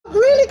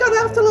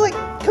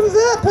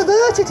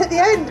pervert it at the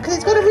end because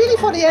it's got a really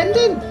funny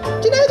ending.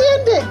 Do you know the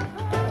ending?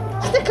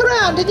 Stick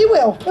around and you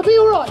will. It'll be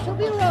all right. It'll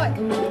be all right.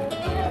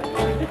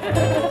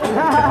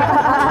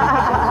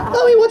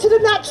 Oh, he wanted a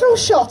natural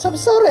shot. I'm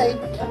sorry.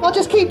 I'll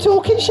just keep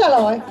talking, shall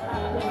I?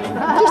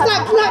 Just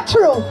act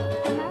natural.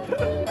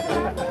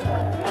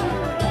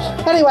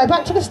 Anyway,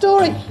 back to the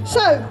story.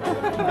 So,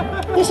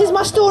 this is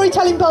my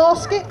storytelling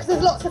basket because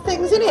there's lots of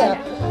things in here.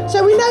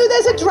 So we know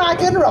there's a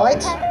dragon,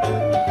 right?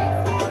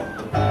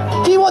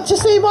 Do you want to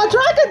see my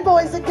dragon,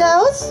 boys and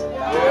girls?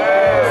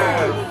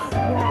 Yes.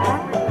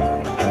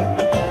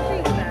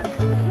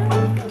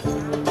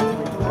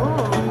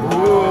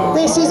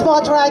 This is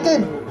my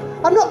dragon.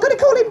 I'm not going to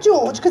call him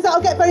George because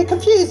that'll get very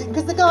confusing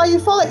because the guy who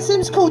fights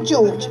him's called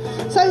George.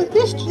 So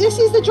this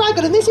is the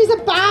dragon and this is a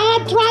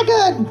bad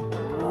dragon.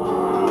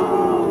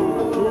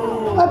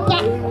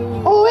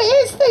 Oh, it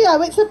is,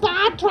 Theo. It's a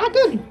bad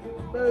dragon.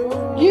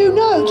 You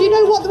know. Do you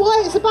know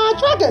why it's a bad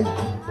dragon?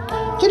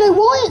 Do you know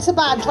why it's a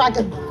bad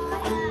dragon?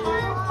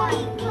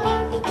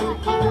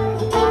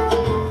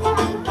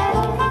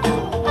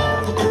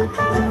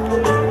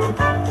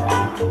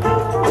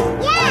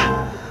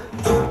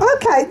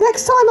 Okay,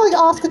 next time I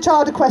ask a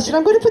child a question,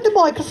 I'm going to put the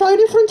microphone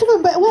in front of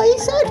them. But what he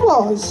said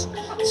was,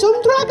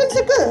 some dragons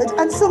are good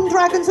and some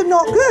dragons are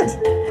not good.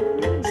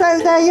 So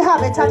there you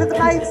have it. Out of the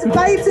babes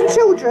and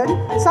children,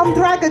 some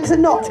dragons are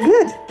not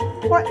good.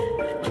 Right.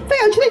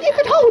 Theo, do you think you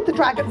could hold the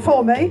dragon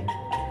for me?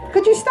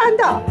 Could you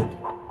stand up?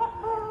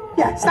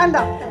 Yeah, stand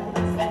up.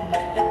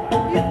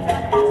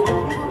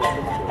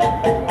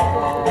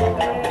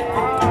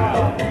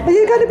 Are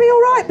you going to be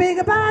all right being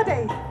a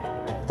baddie?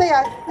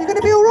 Theo, you're going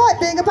to be all right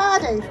being a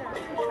baddie?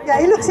 Yeah,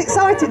 he looks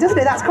excited, doesn't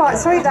he? That's quite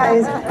sweet, that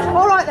is.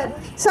 All right then.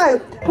 So,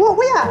 what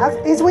we have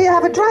is we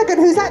have a dragon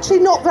who's actually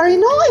not very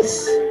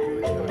nice.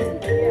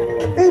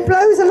 Who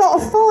blows a lot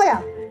of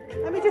fire.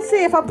 Let me just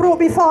see if I brought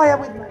me fire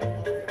with me.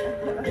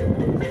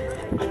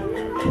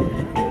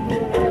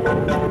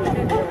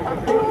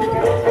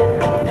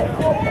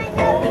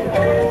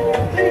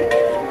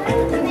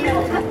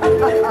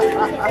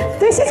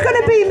 This is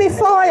going to be me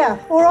fire,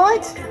 all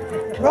right?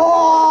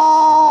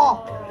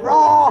 Roar!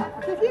 Roar!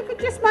 If you could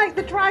just make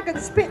the dragon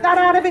spit that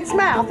out of its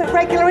mouth at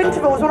regular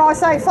intervals when I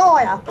say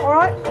fire, all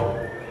right?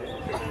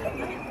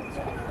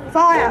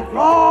 Fire!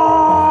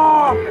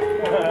 Roar!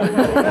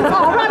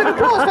 Oh, round of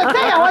applause for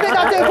Theo. I think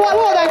I'm doing quite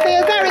well there,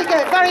 Theo. Very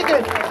good, very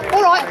good.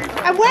 All right.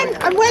 And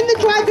when the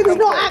dragon's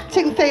not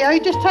acting, Theo, you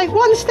just take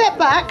one step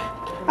back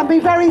and be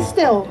very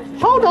still.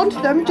 Hold on to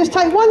them. Just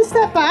take one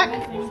step back.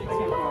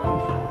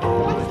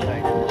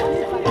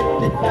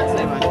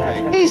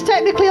 He's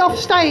technically off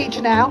stage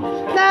now.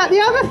 Now,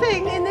 the other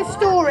thing in this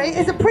story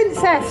is a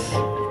princess.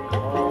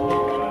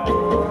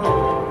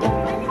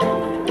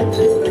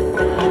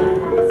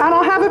 And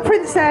I have a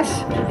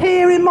princess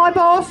here in my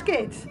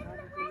basket.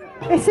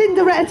 It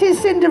is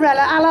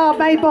Cinderella, a la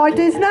made by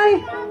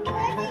Disney.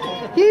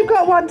 You've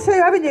got one too,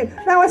 haven't you?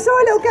 Now, I saw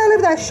a little girl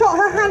over there shot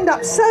her hand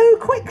up so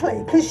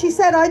quickly because she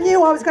said, I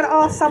knew I was going to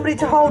ask somebody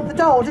to hold the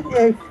doll, didn't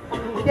you?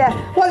 Yeah.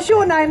 What's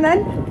your name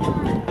then?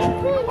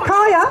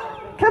 Kaya?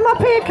 Come up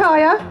here,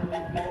 Kaya.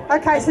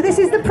 Okay, so this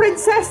is the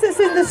princess that's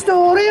in the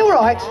story, all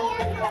right.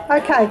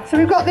 Okay, so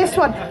we've got this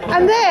one.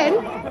 And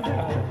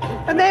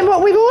then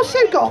what we've also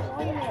got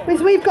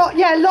is we've got,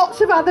 lots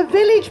of other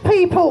village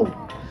people.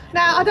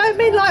 Now, I don't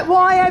mean like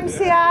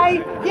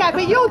YMCA. Yeah,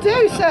 but you'll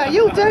do, sir.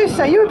 You'll do,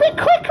 sir. You were a bit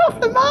quick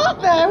off the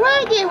mark there,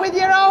 weren't you, with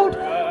your old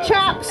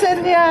chaps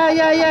and,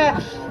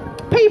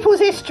 people's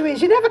histories.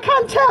 You never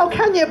can tell,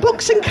 can you?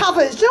 Books and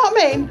covers, do you know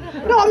what I mean?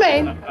 Know what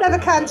I mean? Never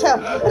can tell.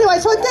 Anyway,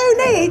 so I do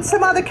need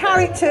some other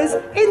characters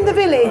in the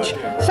village.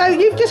 So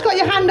you've just got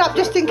your hand up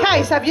just in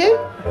case, have you?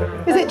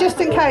 Is it just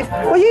in case?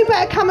 Well, you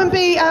better come and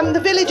be the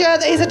villager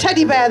that is a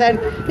teddy bear then.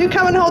 You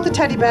come and hold the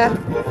teddy bear.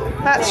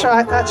 That's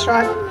right, that's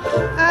right.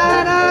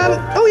 And,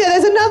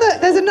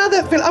 there's another,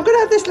 I'm going to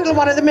have this little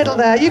one in the middle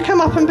there. You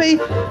come up and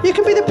you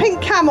can be the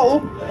pink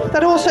camel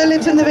that also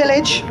lives in the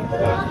village.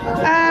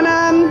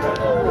 And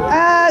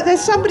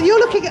there's somebody, you're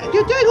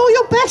doing all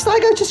your best. I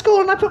go to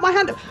school and I put my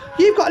hand up.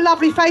 You've got a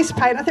lovely face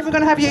paint. I think we're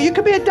going to have you. You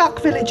could be a duck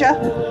villager.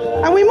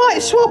 And we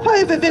might swap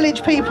over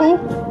village people.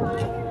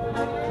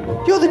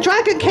 You're the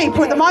dragon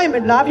keeper at the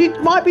moment, love. You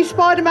might be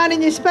Spider-Man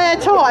in your spare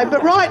time,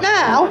 but right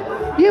now,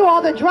 you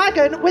are the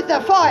dragon with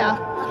the fire.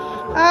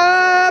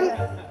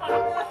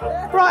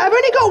 Right, I've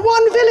only got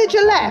one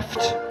villager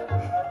left.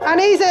 And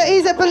he's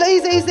the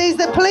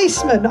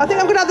policeman. I think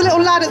I'm going to have the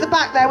little lad at the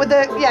back there with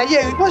the,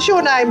 you. What's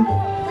your name?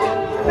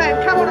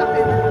 Ben, come on up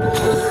here.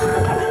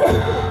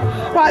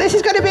 Right, this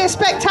is going to be a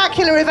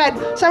spectacular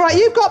event. So, right,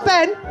 you've got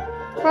Ben.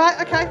 Right,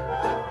 okay.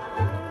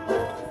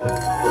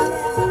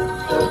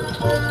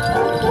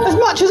 As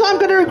much as I'm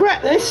going to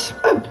regret this,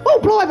 oh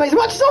blimey, as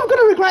much as I'm going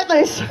to regret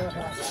this,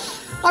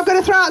 I'm going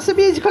to throw out some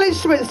musical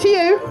instruments to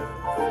you.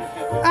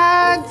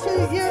 And to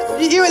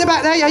you at the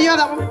back there, you have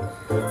that one.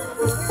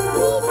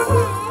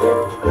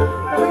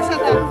 Who said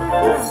that?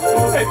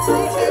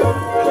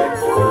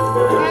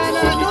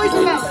 And noise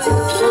and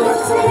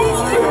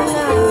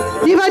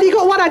You've only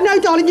got one hand. No,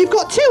 darling, you've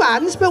got two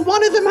hands, but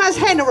one of them has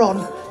henna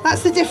on.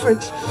 That's the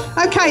difference.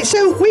 Okay,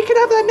 so we can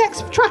have the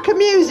next track of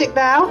music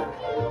now.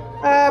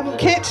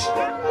 Kit,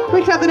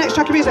 we can have the next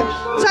track of music.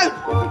 So,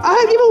 I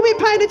hope you've all been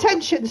paying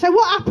attention. So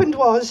what happened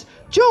was,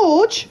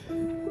 George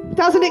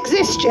doesn't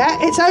exist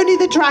yet, it's only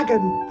the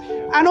dragon.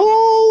 And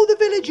all the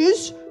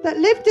villagers that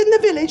lived in the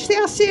village, see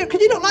how serious, can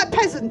you look like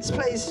peasants,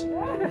 please?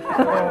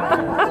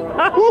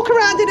 Walk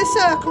around in a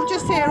circle,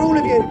 just here, all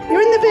of you.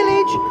 You're in the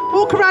village,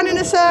 walk around in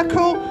a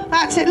circle,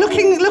 that's it,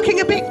 looking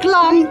a bit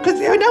glum, because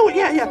you know,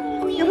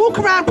 yeah. You walk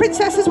around,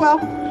 princess as well.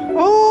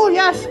 Oh,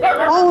 yes.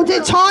 Oh,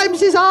 the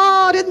times is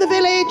hard in the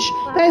village.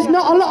 There's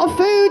not a lot of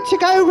food to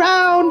go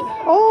round.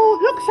 Oh,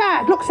 look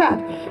sad.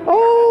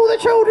 Oh, the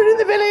children in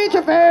the village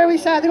are very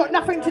sad. They've got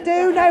nothing to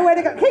do, nowhere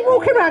to go. Keep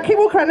walking around,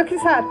 looking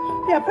sad.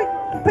 Yeah,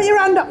 put your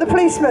hand up, the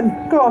policeman.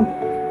 Go on.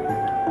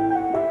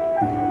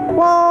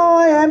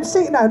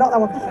 YMC. No, not that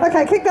one.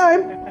 Okay, keep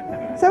going.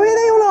 So here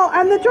they all are.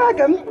 And the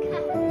dragon,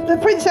 the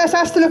princess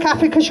has to look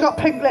happy because she got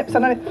pink lips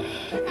on it.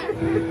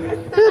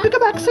 Come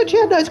back, so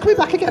yeah, no, it's coming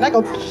back again, hang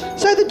on.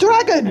 So the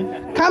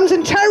dragon comes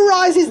and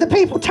terrorises the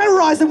people,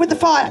 terrorise them with the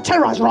fire,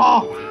 terrorise,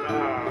 rah.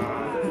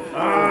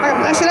 Hang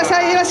on,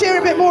 let's hear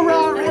a bit more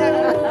rah.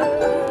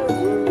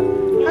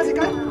 How's it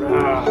going?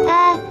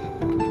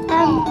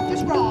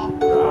 Just rah.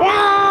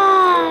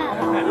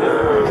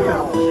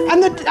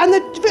 And the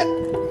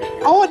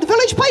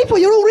village people,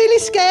 you're all really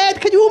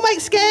scared. Can you all make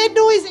scared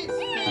noises?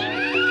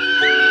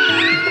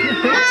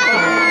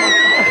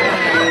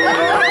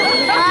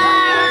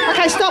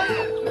 Okay, stop.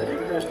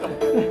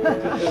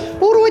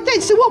 All right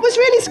then, so what was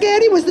really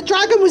scary was the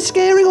dragon was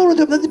scaring all of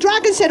them. And the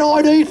dragon said,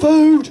 I need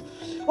food.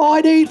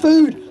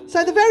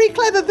 So the very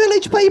clever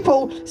village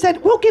people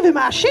said, we'll give him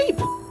our sheep.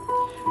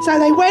 So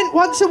they went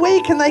once a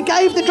week and they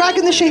gave the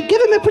dragon the sheep.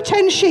 Give him a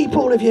pretend sheep,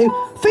 all of you.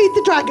 Feed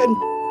the dragon.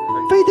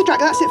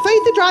 That's it.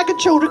 Feed the dragon,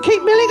 children.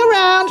 Keep milling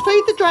around.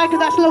 Feed the dragon.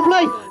 That's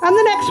lovely. And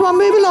the next one,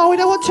 move along. We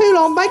don't want too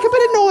long. Make a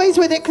bit of noise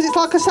with it because it's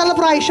like a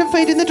celebration,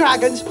 feeding the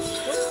dragons.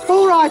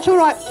 All right.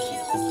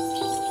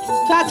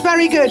 That's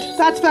very good.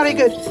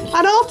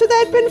 And after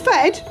they'd been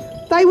fed,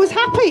 they was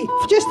happy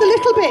for just a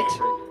little bit.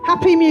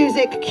 Happy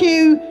music.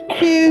 Cue,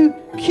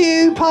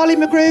 Parley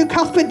McGrew,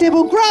 Cuthbert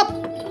Dibble, grub.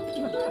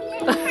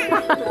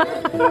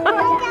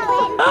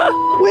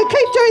 We'll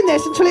keep doing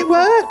this until it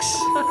works.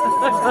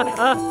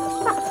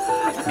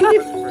 Can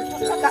you...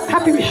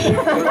 Happy music.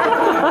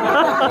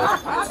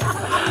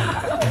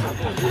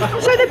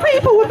 So the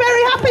people were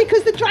very happy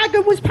because the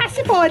dragon was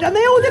pacified and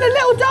they all did a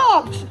little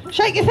dance.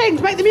 Shake your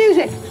things, make the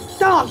music.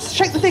 Dance,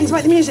 shake the things,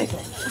 make the music.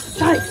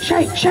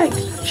 Shake your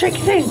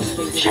things.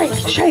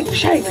 Shake.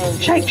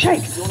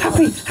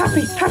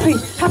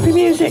 Happy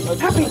music.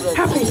 Happy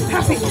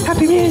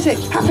music.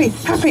 Happy.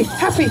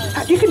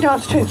 You can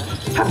dance too.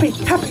 Happy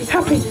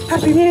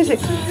music.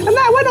 And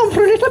that went on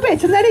for a little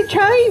bit and then it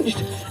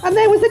changed. And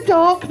there was a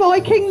dark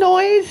Viking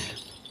noise.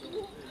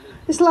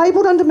 It's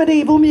labelled under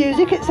medieval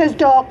music, it says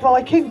Dark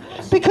Viking,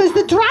 because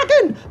the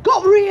dragon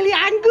got really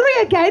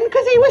angry again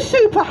because he was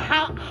super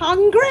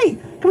hungry.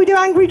 Can we do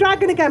Angry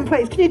Dragon again,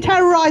 please? Can you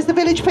terrorise the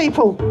village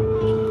people?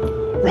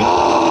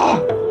 Roar!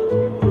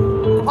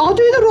 I'll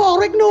do the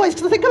roaring noise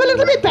because I think I'm a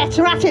little bit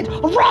better at it.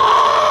 Roar!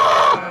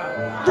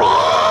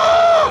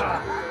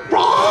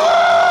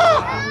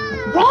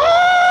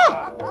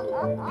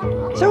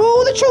 So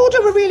all the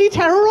children were really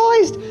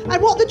terrorised.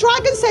 And what the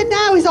dragon said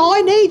now is,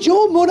 I need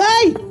your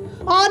money.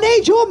 I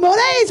need your money,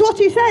 is what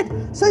he said.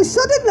 So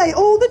suddenly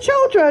all the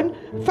children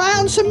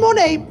found some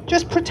money,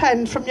 just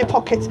pretend, from your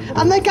pockets,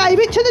 and they gave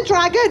it to the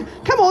dragon.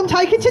 Come on,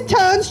 take it in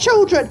turns,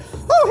 children.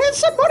 Oh, here's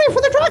some money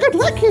for the dragon,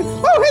 thank you.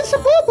 Oh, here's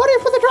some more money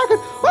for the dragon.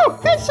 Oh,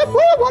 here's some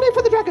more money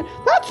for the dragon.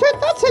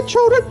 That's it,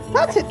 children.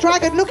 That's it,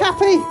 dragon, look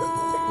happy.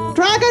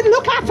 Dragon,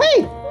 look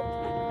happy.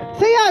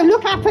 Theo,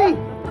 look happy.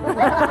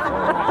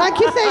 Thank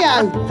you,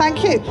 Theo.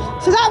 Thank you.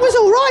 So that was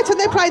all right, and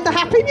they played the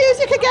happy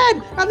music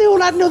again, and they all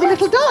had another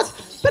little dance.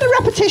 Bit of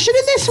repetition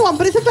in this one,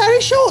 but it's a very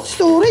short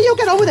story. You'll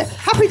get on with it.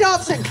 Happy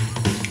dancing.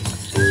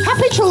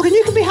 Happy children,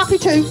 you can be happy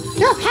too.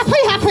 Yeah, happy.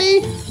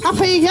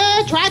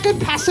 Yeah, dragon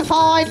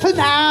pacified for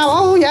now.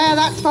 Oh yeah,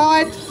 that's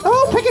fine.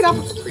 Oh, pick it up.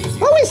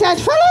 Oh, his head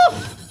fell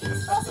off.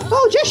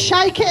 Oh, just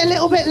shake it a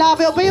little bit,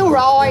 love. It'll be all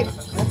right.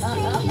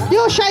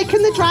 You're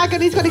shaking the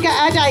dragon. He's going to get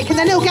a headache, and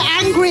then he'll get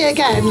angry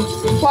again.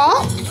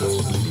 What?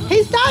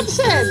 He's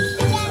dancing.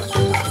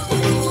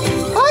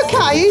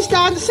 Okay, he's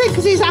dancing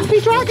because he's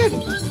happy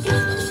dragon.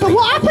 But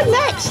what happened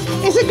next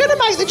isn't going to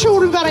make the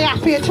children very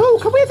happy at all.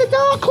 Can we have the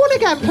dark one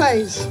again,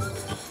 please?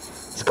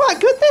 It's quite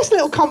good, this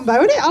little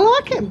combo, isn't it? I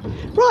like him.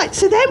 Right,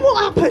 so then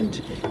what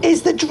happened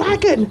is the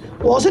dragon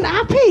wasn't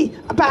happy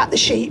about the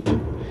sheep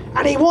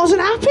and he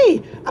wasn't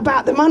happy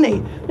about the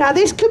money. Now,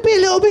 this could be a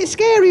little bit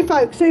scary,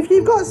 folks. So if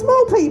you've got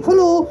small people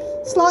or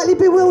slightly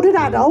bewildered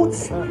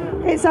adults,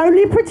 it's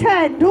only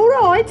pretend, all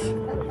right?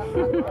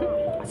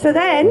 So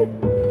then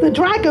the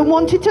dragon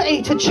wanted to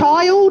eat a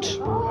child.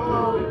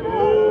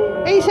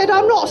 He said,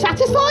 I'm not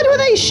satisfied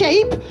with these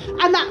sheep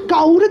and that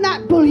gold and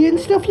that bullion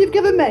stuff you've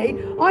given me.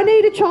 I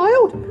need a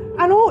child.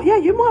 And all, yeah,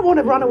 you might want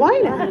to run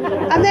away now.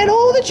 And then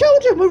all the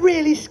children were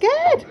really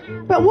scared.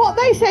 But what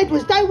they said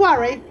was, don't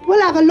worry,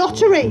 we'll have a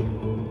lottery.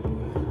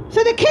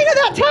 So the king of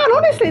that town,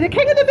 honestly, the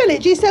king of the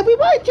village, he said, we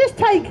won't just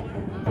take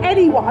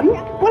anyone,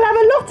 we'll have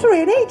a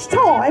lottery, and each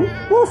time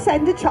we'll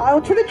send a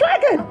child to the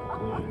dragon.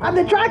 And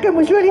the dragon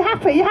was really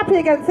happy. You happy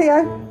again,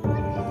 Theo?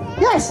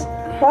 Yes.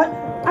 Right.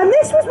 And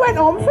this went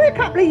on for a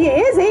couple of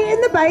years,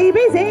 eating the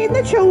babies, eating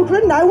the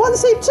children. No one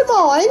seemed to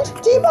mind.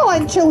 Do you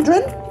mind,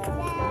 children?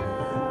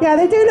 Yeah,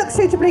 they do look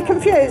suitably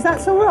confused.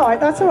 That's all right.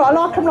 That's all right. I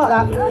like them like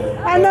that.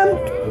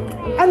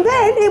 And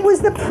then it was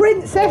the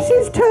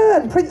princess's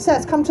turn.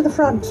 Princess, come to the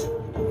front.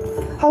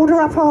 Hold her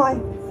up high.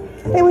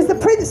 It was the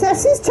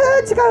princess's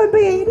turn to go and be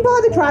eaten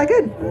by the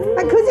dragon.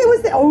 And because it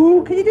was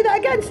oh, can you do that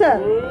again, sir?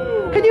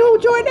 Can you all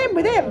join in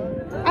with him?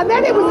 And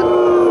then it was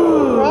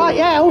right,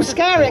 yeah, all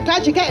scary.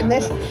 Glad you're getting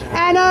this.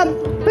 And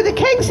but the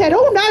king said,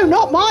 oh no,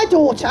 not my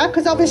daughter,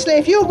 because obviously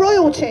if you're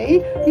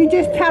royalty, you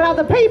just tell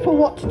other people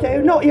what to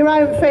do, not your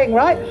own thing,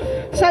 right?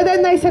 So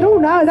then they said, oh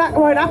no, that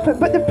won't happen.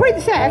 But the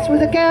princess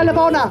was a girl of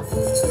honour,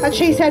 and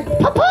she said,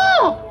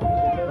 Papa,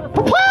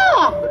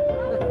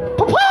 Papa,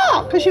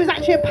 Papa, because she was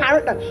actually a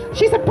parrot. No.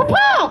 She said,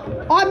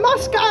 Papa, I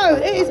must go.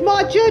 It is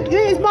my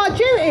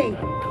duty.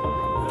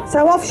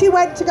 So off she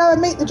went to go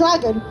and meet the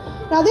dragon.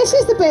 Now this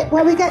is the bit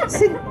where we get,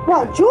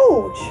 well,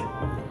 George.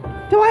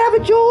 Do I have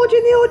a George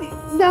in the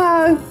audience?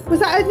 No. Was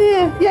that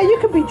yeah, you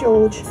could be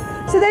George.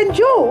 So then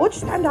George,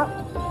 stand up,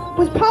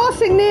 was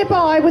passing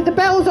nearby with the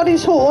bells on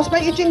his horse,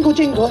 make a jingle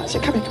jingle. So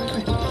come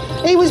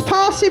here. He was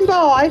passing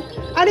by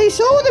and he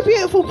saw the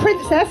beautiful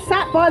princess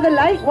sat by the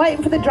lake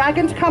waiting for the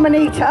dragon to come and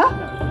eat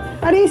her.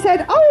 And he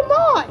said, oh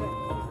my.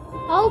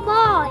 Oh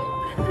my.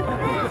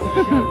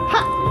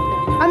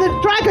 And the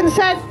dragon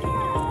said,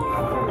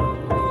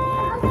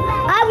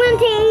 I want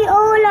to eat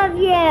all of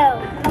you.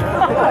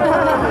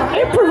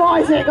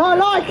 Improvising, I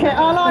like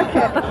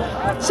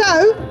it.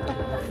 So,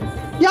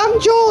 young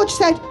George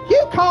said,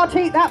 you can't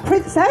eat that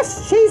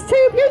princess, she's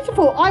too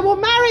beautiful. I will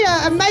marry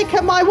her and make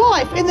her my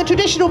wife in the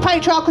traditional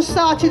patriarchal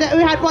society that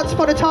we had once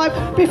upon a time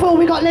before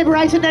we got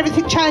liberated and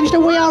everything changed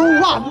and we are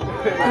all one.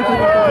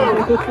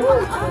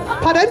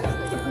 Pardon?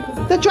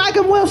 The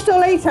dragon will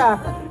still eat her.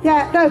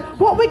 Yeah, no,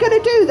 what we're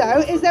going to do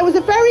though is there was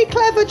a very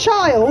clever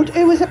child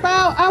who was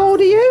about, how old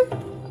are you?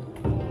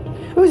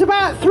 It was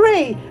about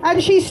 3,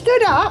 and she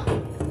stood up,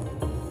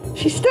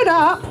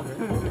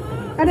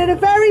 and in a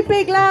very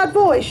big loud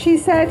voice she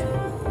said,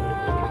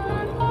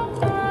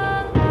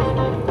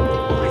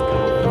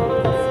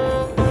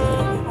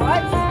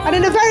 and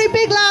in a very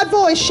big loud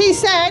voice she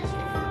said,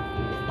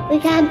 we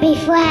can be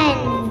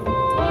friends.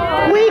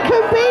 We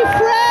can be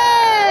friends.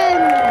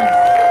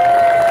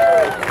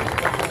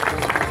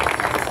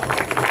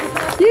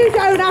 You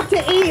don't have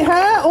to eat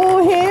her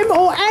or him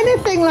or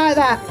anything like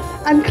that.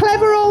 And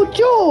clever old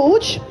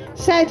George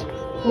said,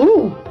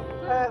 ooh,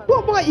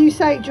 what might you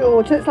say,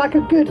 George? That's like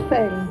a good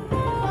thing.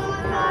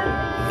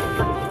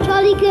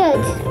 Jolly good.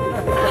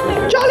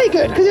 Jolly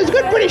good, because he was a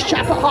good British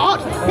chap at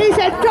heart. He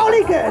said,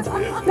 jolly good.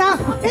 Now,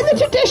 in the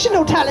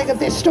traditional telling of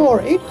this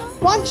story,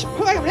 once,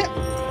 wait a minute.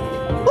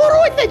 All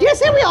right then, yes,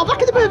 here we are,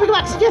 back in the Birmingham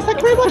accent. Yes, thank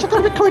you very much. I got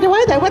a bit carried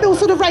away there, went all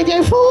sort of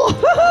Radio 4.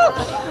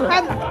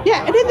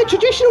 Yeah, and in the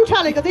traditional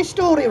telling of this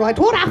story, right,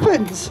 what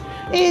happens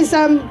is,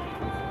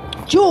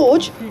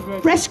 George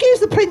rescues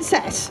the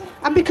princess,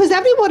 and because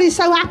everyone is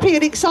so happy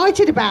and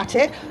excited about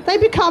it, they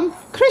become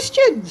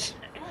Christians.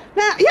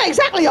 Now, yeah,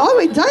 exactly, oh,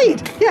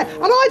 indeed. Yeah,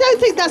 and I don't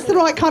think that's the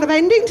right kind of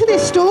ending to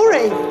this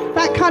story,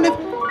 that kind of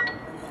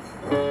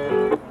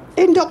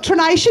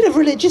indoctrination of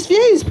religious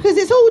views, because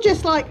it's all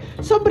just like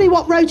somebody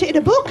wrote it in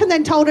a book and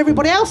then told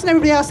everybody else, and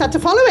everybody else had to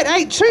follow it. It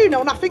ain't true,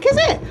 no, nothing, is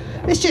it?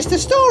 It's just a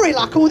story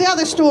like all the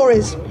other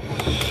stories.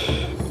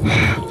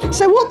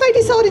 So what they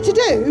decided to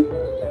do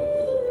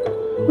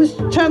was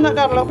turn that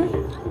down a little bit.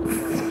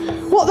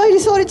 What they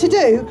decided to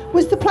do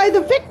was to play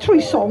the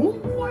victory song,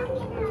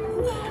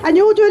 and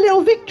you all do a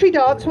little victory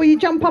dance where you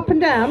jump up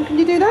and down. Can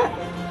you do that?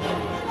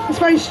 It's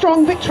very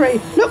strong victory.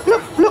 Look,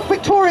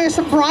 victorious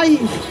and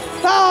brave.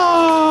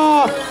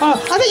 I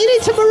think you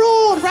need to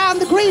maraud round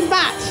the green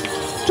mat.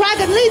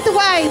 Dragon, lead the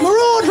way.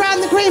 Maraud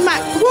round the green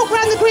mat. Walk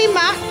round the green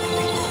mat.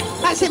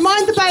 That's it.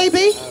 Mind the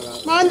baby.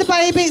 Mind the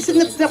baby. It's in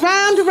the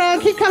round and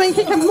round. Keep coming.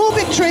 More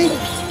victory.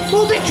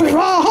 More victory.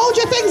 Oh, hold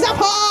your things up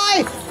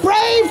high.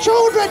 Brave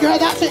children. Yeah,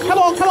 that's it. Come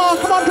on,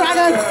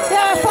 dragon.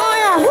 Yeah,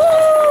 fire.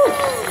 Woo!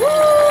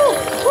 Woo!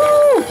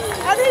 Woo!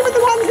 And even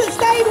the ones that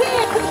stayed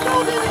here can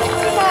still do the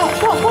victory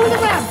march. What? Follow them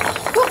round.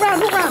 Look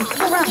round.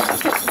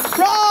 That's it.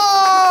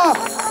 Roar!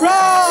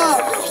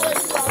 Roar!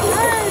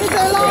 Hey, this is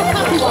the last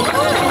happy one.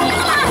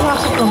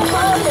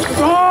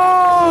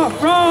 Roar!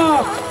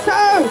 Roar! So,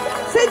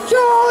 St.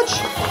 George,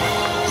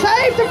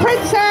 save the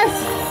princess.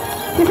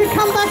 If you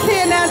come back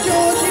here now,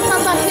 George, you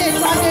come back here,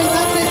 dragon,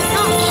 that's it,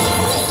 come.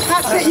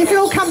 That's it, you can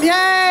all come,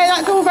 yay,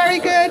 that's all very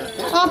good.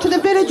 after the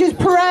villagers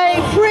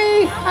parade,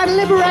 free and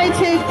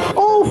liberated,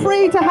 all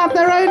free to have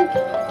their own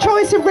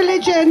choice of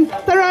religion,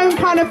 their own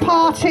kind of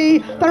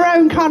party, their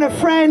own kind of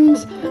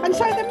friends. And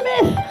so the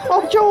myth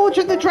of George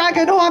and the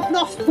Dragon, oh, I've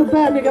lost the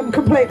Birmingham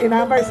completely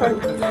now, I'm very sorry.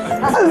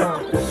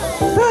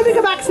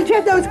 Birmingham accent, yeah,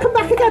 no, it's come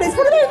back again. It's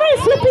one of those very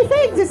flippy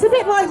things. It's a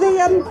bit like the,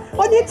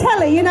 on your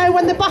telly, you know,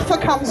 when the buffer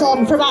comes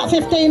on for about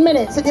 15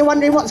 minutes and you're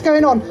wondering what's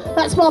going on.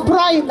 That's my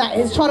brain, that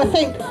is, trying to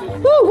think,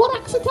 oh, what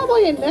accent am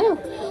I in now?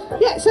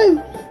 Yeah,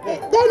 so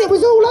then it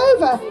was all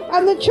over,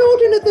 and the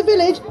children of the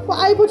village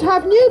were able to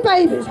have new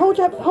babies. Hold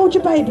your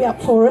baby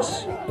up for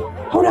us.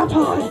 Hold it up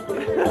high.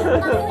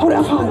 Hold it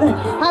up high there.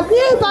 Have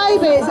new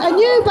babies, and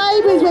new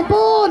babies were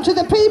born to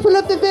the people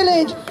of the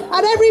village,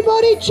 and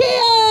everybody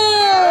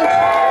cheered!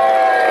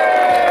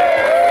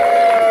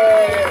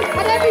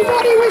 And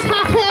everybody was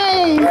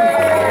happy!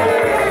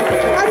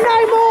 And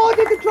no more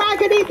did the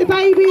dragon eat the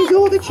babies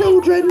or the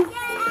children.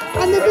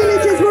 And the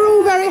villagers were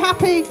all very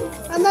happy,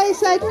 and they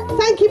said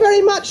thank you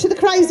very much to the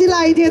crazy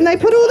lady, and they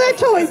put all their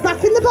toys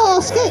back in the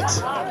basket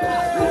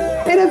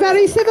in a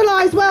very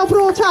civilised, well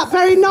brought up,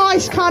 very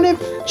nice kind of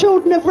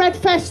children of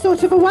Redfest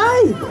sort of a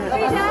way,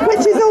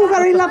 which is all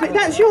very lovely.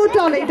 That's your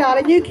dolly,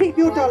 darling, you keep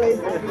your dolly.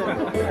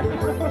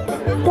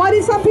 Why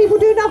did some people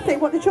do nothing?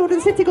 What, the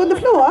children sitting on the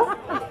floor?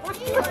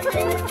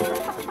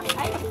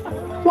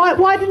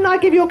 Why didn't I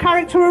give your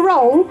character a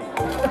role?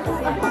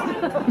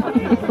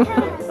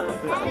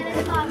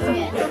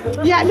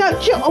 Yeah, no,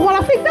 well,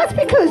 I think that's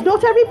because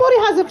not everybody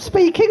has a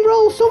speaking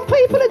role. Some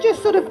people are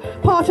just sort of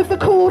part of the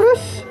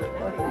chorus.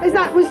 What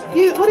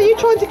are you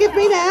trying to give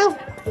me now?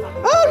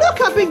 Oh,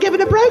 look, I've been given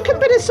a broken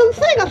bit of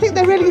something. I think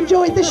they really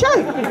enjoyed the show.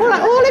 All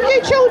right, all of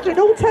you children,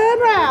 all turn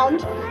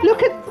round.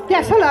 Look at,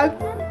 yes, hello.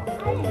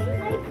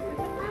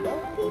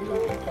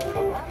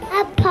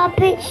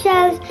 Puppet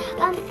shows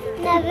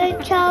never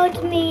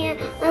told me at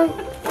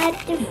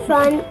the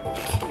front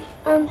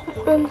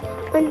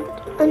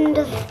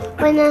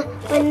when I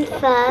went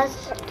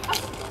first.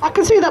 I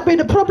can see that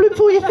being a problem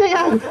for you,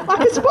 Theo. I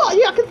can spot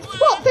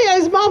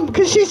Theo's mum,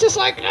 because she's just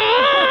like,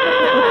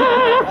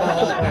 ah!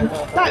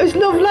 That was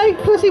lovely.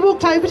 Plus he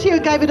walked over to you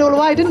and gave it all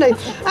away, didn't he?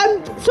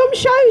 Some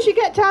shows you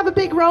get to have a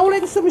big role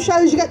in, some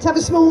shows you get to have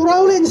a small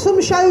role in,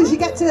 some shows you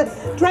get to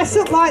dress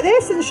up like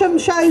this, and some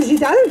shows you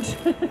don't.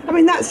 I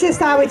mean, that's just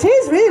how it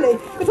is, really.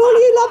 If all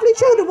you lovely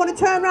children want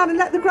to turn around and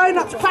let the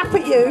grown-ups clap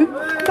at you,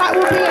 that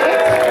will be it.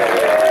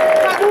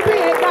 That will be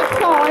it. That's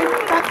fine.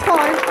 That's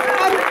fine.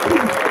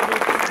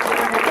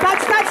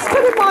 That's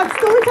sort of my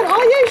storytelling. I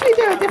usually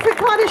do a different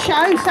kind of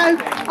show, so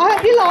I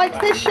hope you liked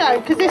this show,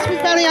 because this was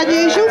very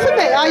unusual for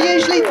me. I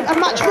usually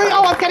am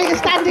oh, I'm getting a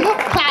standing up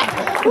clap.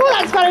 Oh,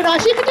 that's very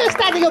nice. You can do a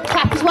standing up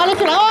clap as well if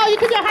you like. Oh, you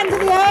can do a hands in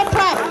the air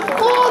clap.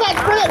 Oh,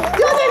 that's brilliant.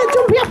 You're doing a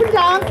jumpy up and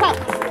down clap.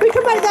 We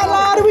can make that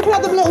louder. We can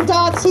have them little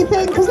dancey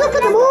thing, because look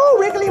at them all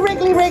wriggly,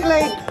 wriggly,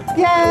 wriggly.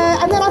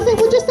 Yeah, and then I think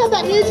we'll just have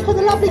that music, and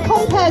the lovely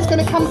compare's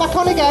going to come back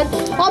on again.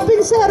 I've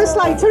been Sarah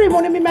Slater in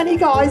one of my many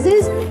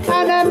guises,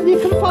 and you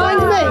can find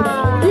me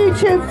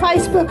YouTube,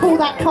 Facebook, all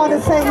that kind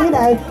of thing, you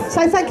know.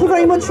 So thank you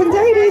very much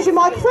indeed. Here's your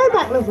microphone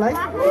back, lovely.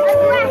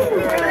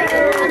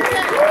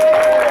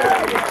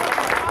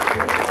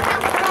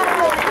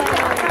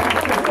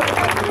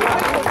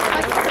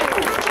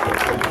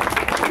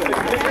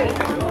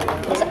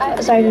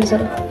 Sorry.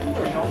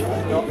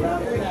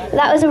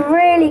 That was a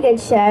really good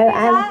show.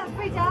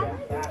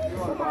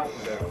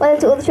 Well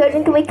done to all the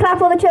children. Can we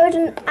clap all the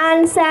children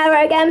and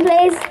Sarah again,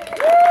 please?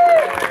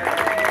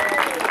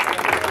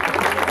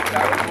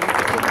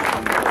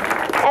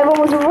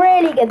 Everyone was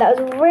really good. That was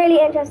a really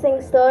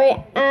interesting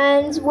story.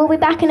 And we'll be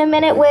back in a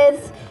minute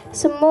with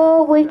some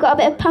more. We've got a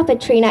bit of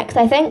puppetry next,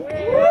 I think,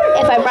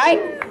 if I'm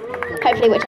right. Hopefully, which